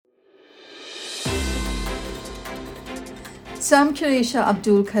So I'm Qureisha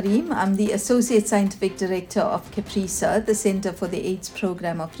Abdul Karim. I'm the Associate Scientific Director of CAPRISA, the Center for the AIDS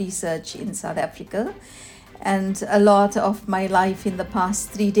Program of Research in South Africa. And a lot of my life in the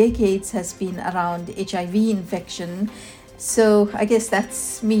past 3 decades has been around HIV infection. So I guess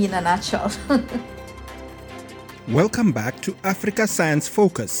that's me in a nutshell. Welcome back to Africa Science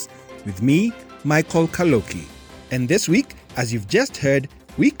Focus with me, Michael Kaloki. And this week, as you've just heard,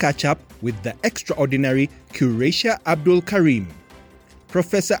 we catch up with the extraordinary Qureisha Abdul Karim.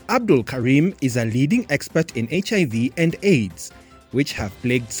 Professor Abdul Karim is a leading expert in HIV and AIDS, which have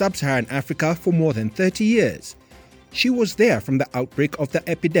plagued sub-Saharan Africa for more than 30 years. She was there from the outbreak of the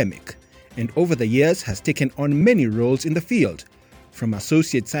epidemic, and over the years has taken on many roles in the field, from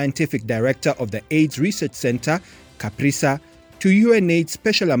Associate Scientific Director of the AIDS Research Center, CAPRISA, to UNAIDS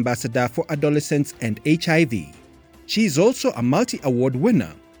Special Ambassador for Adolescents and HIV. She is also a multi-award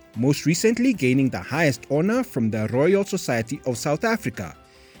winner, most recently gaining the highest honor from the Royal Society of South Africa.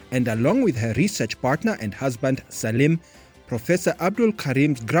 And along with her research partner and husband, Salim, Professor Abdul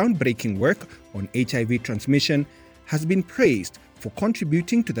Karim's groundbreaking work on HIV transmission has been praised for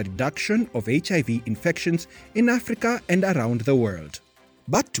contributing to the reduction of HIV infections in Africa and around the world.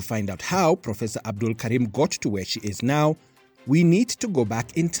 But to find out how Professor Abdul Karim got to where she is now, we need to go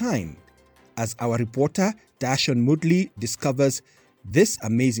back in time. As our reporter Dashon Mudley discovers, this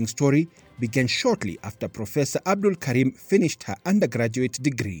amazing story began shortly after Professor Abdul Karim finished her undergraduate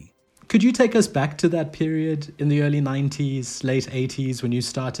degree. Could you take us back to that period in the early 90s, late 80s, when you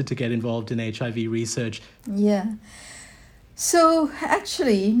started to get involved in HIV research? Yeah. So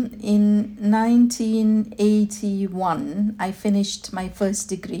actually, in 1981, I finished my first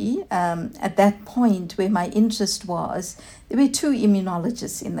degree. At that point, where my interest was, there were 2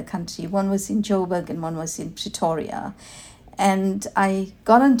 immunologists in the country. One was in Joburg and one was in Pretoria. And I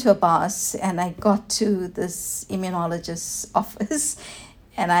got onto a bus and I got to this immunologist's office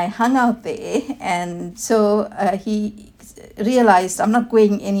and I hung out there. And so he realized I'm not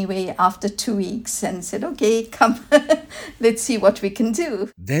going anywhere after 2 weeks and said, okay, come, let's see what we can do.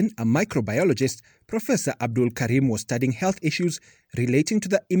 Then a microbiologist, Professor Abdul Karim, was studying health issues relating to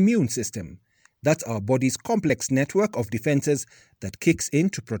the immune system. That's our body's complex network of defenses that kicks in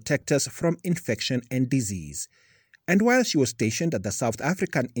to protect us from infection and disease. And while she was stationed at the South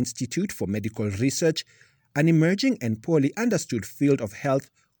African Institute for Medical Research, an emerging and poorly understood field of health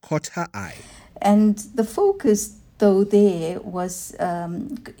caught her eye. And the focus, though, there was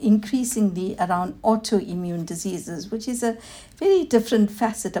increasingly around autoimmune diseases, which is a very different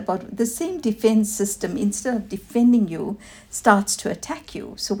facet about the same defense system. Instead of defending you, starts to attack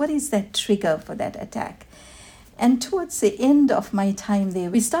you. So what is that trigger for that attack? And towards the end of my time there,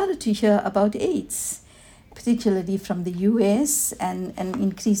 we started to hear about AIDS, particularly from the US and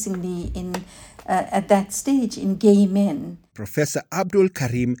increasingly at that stage in gay men. Professor Abdul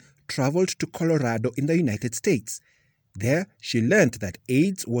Karim traveled to Colorado in the United States. There, she learned that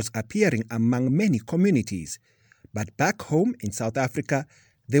AIDS was appearing among many communities. But back home in South Africa,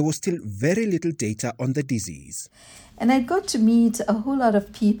 there was still very little data on the disease. And I got to meet a whole lot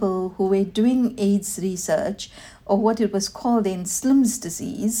of people who were doing AIDS research, or what it was called then Slim's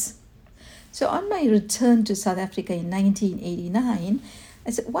disease. So on my return to South Africa in 1989, I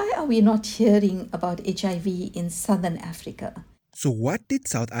said, why are we not hearing about HIV in Southern Africa? So what did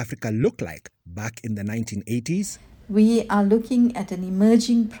South Africa look like back in the 1980s? We are looking at an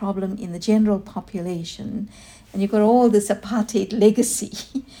emerging problem in the general population, and you've got all this apartheid legacy.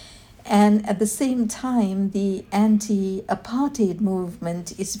 And at the same time, the anti-apartheid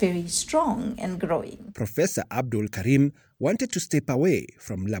movement is very strong and growing. Professor Abdul Karim wanted to step away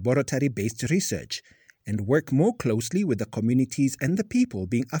from laboratory-based research and work more closely with the communities and the people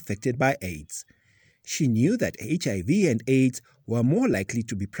being affected by AIDS. She knew that HIV and AIDS were more likely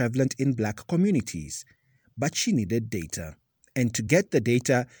to be prevalent in Black communities, but she needed data. And to get the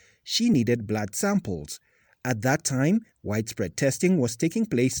data, she needed blood samples. At that time, widespread testing was taking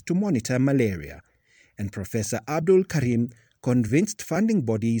place to monitor malaria, and Professor Abdul Karim convinced funding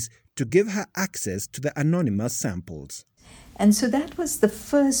bodies to give her access to the anonymous samples. And so that was the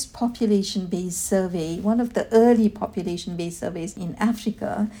first population-based survey, one of the early population-based surveys in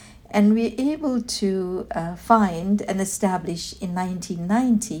Africa. And we were able to find and establish in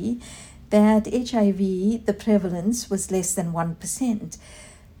 1990 that HIV, the prevalence was less than 1%.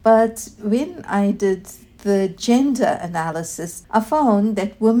 But when I did the gender analysis, I found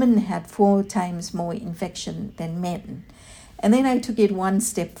that women had 4 times more infection than men. And then I took it one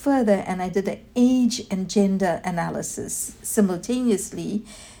step further and I did an age and gender analysis simultaneously.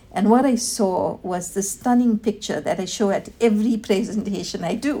 And what I saw was the stunning picture that I show at every presentation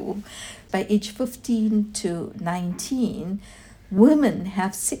I do. By age 15 to 19, women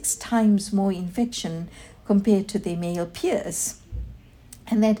have 6 times more infection compared to their male peers.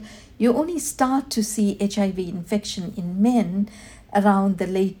 And that you only start to see HIV infection in men around the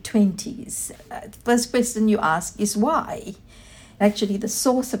late 20s. The first question you ask is why? Actually, the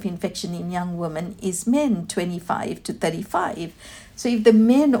source of infection in young women is men 25 to 35. So if the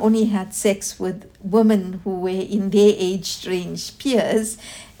men only had sex with women who were in their age range peers,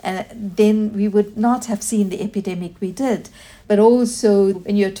 then we would not have seen the epidemic we did. But also,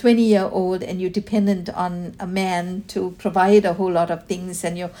 when you're 20-year-old and you're dependent on a man to provide a whole lot of things,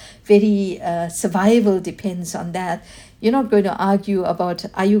 and your very survival depends on that, you're not going to argue about,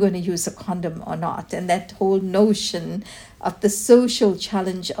 are you going to use a condom or not? And that whole notion of the social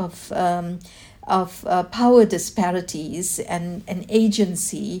challenge of power disparities and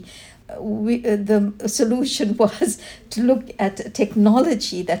agency, the solution was to look at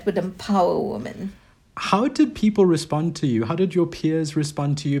technology that would empower women. How did people respond to you? How did your peers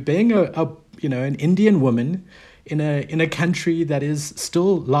respond to you? Being an Indian woman in a country that is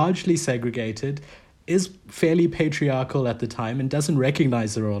still largely segregated, is fairly patriarchal at the time, and doesn't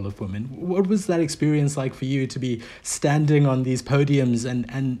recognize the role of women. What was that experience like for you to be standing on these podiums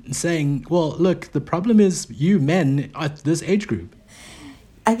and saying, well, look, the problem is you men at this age group?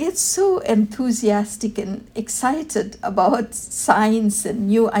 I get so enthusiastic and excited about science and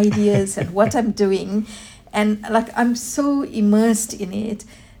new ideas and what I'm doing. And I'm so immersed in it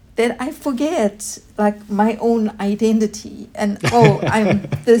that I forget my own identity and, I'm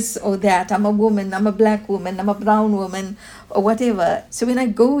this or that. I'm a woman, I'm a black woman, I'm a brown woman, or whatever. So when I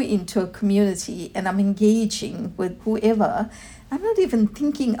go into a community and I'm engaging with whoever, I'm not even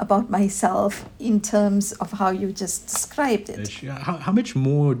thinking about myself in terms of how you just described it. How much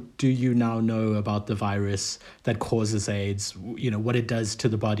more do you now know about the virus that causes AIDS, what it does to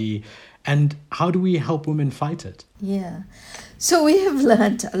the body, and how do we help women fight it? Yeah. So we have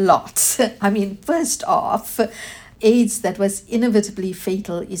learned a lot. I mean, first off, AIDS that was inevitably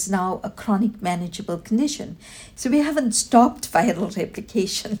fatal is now a chronic manageable condition. So we haven't stopped viral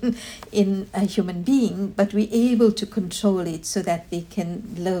replication in a human being, but we're able to control it so that they can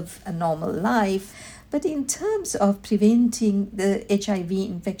live a normal life. But in terms of preventing the HIV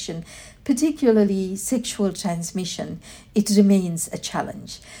infection, particularly sexual transmission, it remains a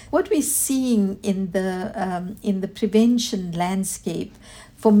challenge. What we're seeing in the prevention landscape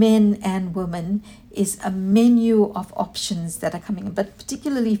for men and women is a menu of options that are coming, but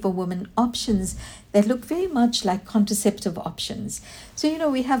particularly for women, options that look very much like contraceptive options. So,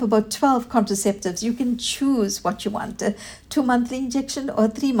 we have about 12 contraceptives. You can choose what you want, a 2-monthly injection or a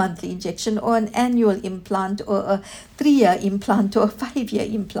 3-monthly injection, or an annual implant, or a 3-year implant, or a 5-year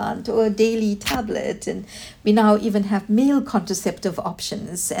implant, or a daily tablet. And we now even have male contraceptive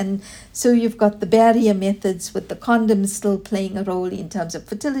options. And so you've got the barrier methods with the condoms still playing a role in terms of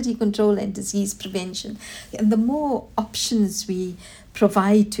fertility control and disease prevention. And the more options we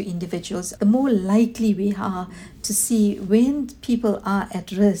provide to individuals, the more likely we are to see when people are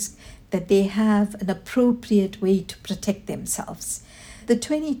at risk that they have an appropriate way to protect themselves. The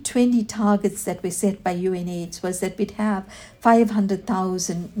 2020 targets that were set by UNAIDS was that we'd have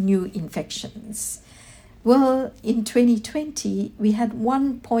 500,000 new infections. Well, in 2020, we had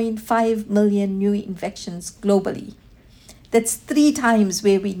 1.5 million new infections globally. That's 3 times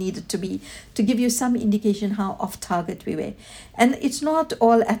where we needed to be, to give you some indication how off target we were. And it's not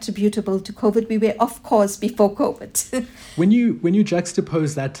all attributable to COVID. We were off course before COVID. When you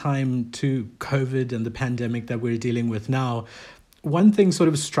juxtapose that time to COVID and the pandemic that we're dealing with now, one thing sort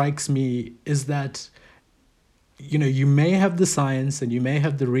of strikes me is that, you may have the science and you may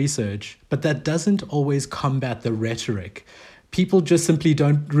have the research, but that doesn't always combat the rhetoric. People just simply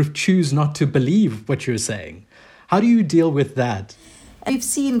don't choose not to believe what you're saying. How do you deal with that? We've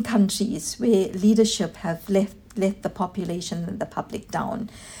seen countries where leadership have let the population and the public down.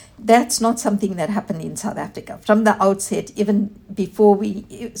 That's not something that happened in South Africa. From the outset, even before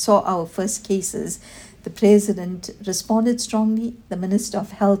we saw our first cases, the president responded strongly. The Minister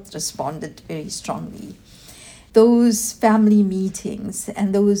of Health responded very strongly. Those family meetings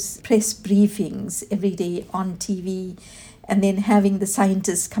and those press briefings every day on TV, and then having the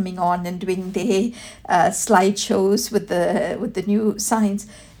scientists coming on and doing their slideshows with the new science,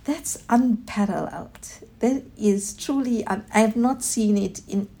 that's unparalleled. That is truly, I have not seen it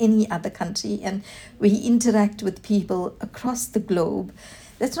in any other country. And we interact with people across the globe.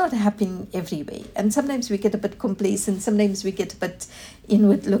 That's not happening every way. And sometimes we get a bit complacent, sometimes we get a bit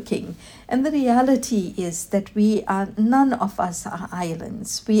inward looking. And the reality is that none of us are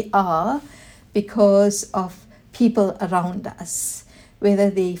islands. We are because of people around us, whether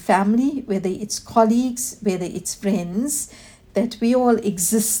they family, whether it's colleagues, whether it's friends, that we all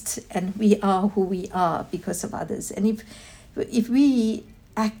exist and we are who we are because of others. And if we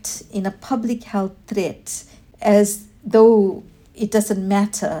act in a public health threat as though it doesn't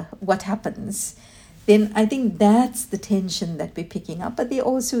matter what happens, then I think that's the tension that we're picking up. But there are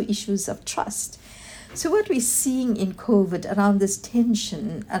also issues of trust. So what we're seeing in COVID around this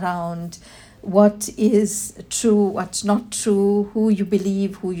tension around what is true, what's not true, who you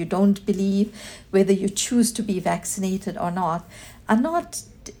believe, who you don't believe, whether you choose to be vaccinated or not, are not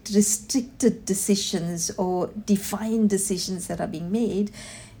restricted decisions or defined decisions that are being made.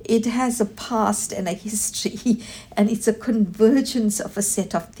 It has a past and a history, and it's a convergence of a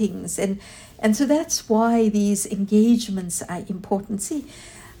set of things. And so that's why these engagements are important. See,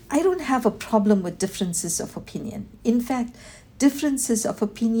 I don't have a problem with differences of opinion. In fact, differences of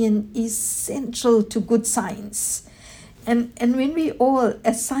opinion is central to good science. And when we all,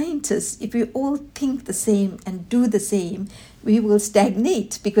 as scientists, if we all think the same and do the same, we will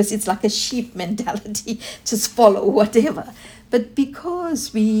stagnate because it's like a sheep mentality, just follow whatever. But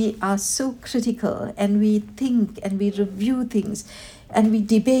because we are so critical and we think and we review things and we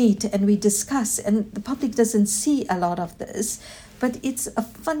debate and we discuss, and the public doesn't see a lot of this, but it's a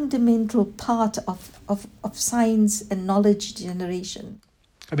fundamental part of science and knowledge generation.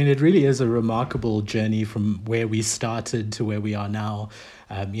 I mean, it really is a remarkable journey from where we started to where we are now.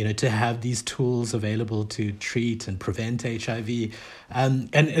 To have these tools available to treat and prevent HIV. And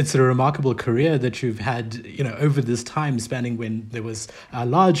it's a remarkable career that you've had, over this time spanning when there was a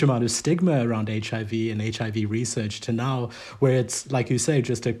large amount of stigma around HIV and HIV research to now where it's, like you say,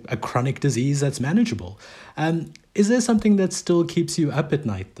 just a chronic disease that's manageable. Is there something that still keeps you up at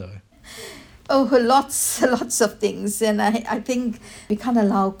night, though? Oh, lots of things. And I think we can't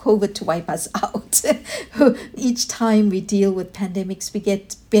allow COVID to wipe us out. Each time we deal with pandemics, we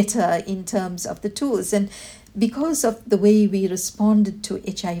get better in terms of the tools. And because of the way we responded to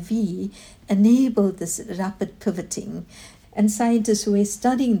HIV, enabled this rapid pivoting. And scientists who are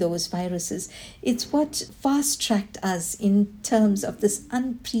studying those viruses, it's what fast-tracked us in terms of this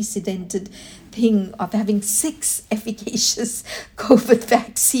unprecedented thing of having 6 efficacious COVID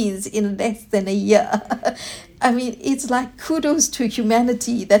vaccines in less than a year. I mean, it's like kudos to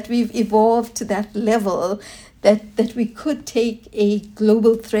humanity that we've evolved to that level that we could take a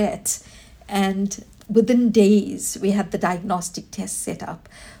global threat and within days we had the diagnostic test set up.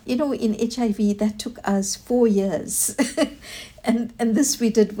 In HIV, that took us 4 years. and this we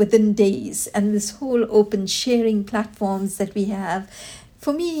did within days. And this whole open sharing platforms that we have,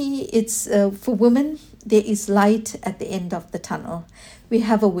 for me, it's for women, there is light at the end of the tunnel. We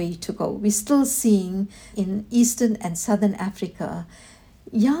have a way to go. We're still seeing in Eastern and Southern Africa,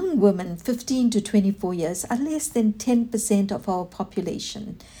 young women, 15 to 24 years, are less than 10% of our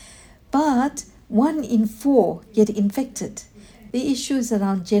population. But 1 in 4 get infected. The issues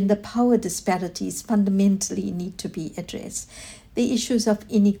around gender power disparities fundamentally need to be addressed. The issues of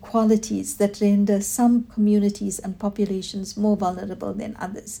inequalities that render some communities and populations more vulnerable than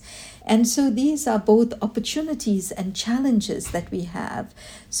others. And so these are both opportunities and challenges that we have.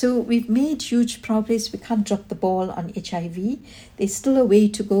 So we've made huge progress. We can't drop the ball on HIV. There's still a way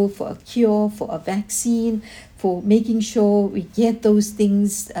to go for a cure, for a vaccine, for making sure we get those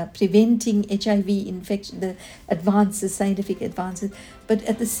things, preventing HIV infection, the advances, scientific advances. But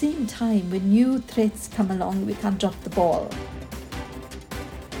at the same time, when new threats come along, we can't drop the ball.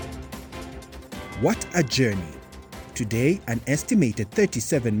 What a journey. Today, an estimated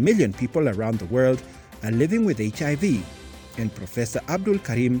 37 million people around the world are living with HIV, and Professor Abdul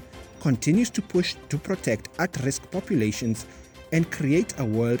Karim continues to push to protect at-risk populations and create a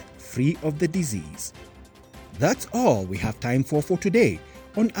world free of the disease. That's all we have time for today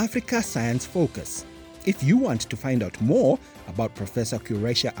on Africa Science Focus. If you want to find out more about Professor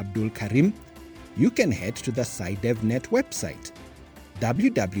Quresia Abdul Karim, you can head to the SciDevNet website,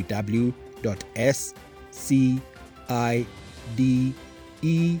 www.scidev.net.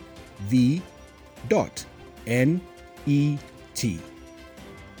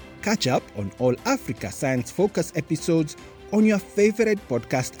 Catch up on all Africa Science Focus episodes on your favorite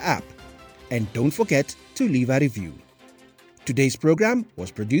podcast app. And don't forget to leave a review. Today's program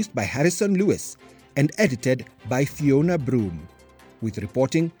was produced by Harrison Lewis and edited by Fiona Broom, with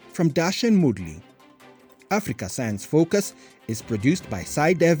reporting from Darshan Moodley. Africa Science Focus is produced by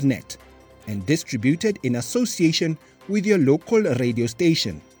SciDevNet and distributed in association with your local radio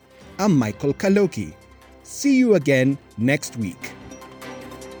station. I'm Michael Kaloki. See you again next week.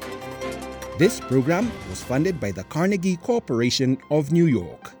 This program was funded by the Carnegie Corporation of New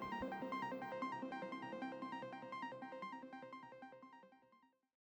York.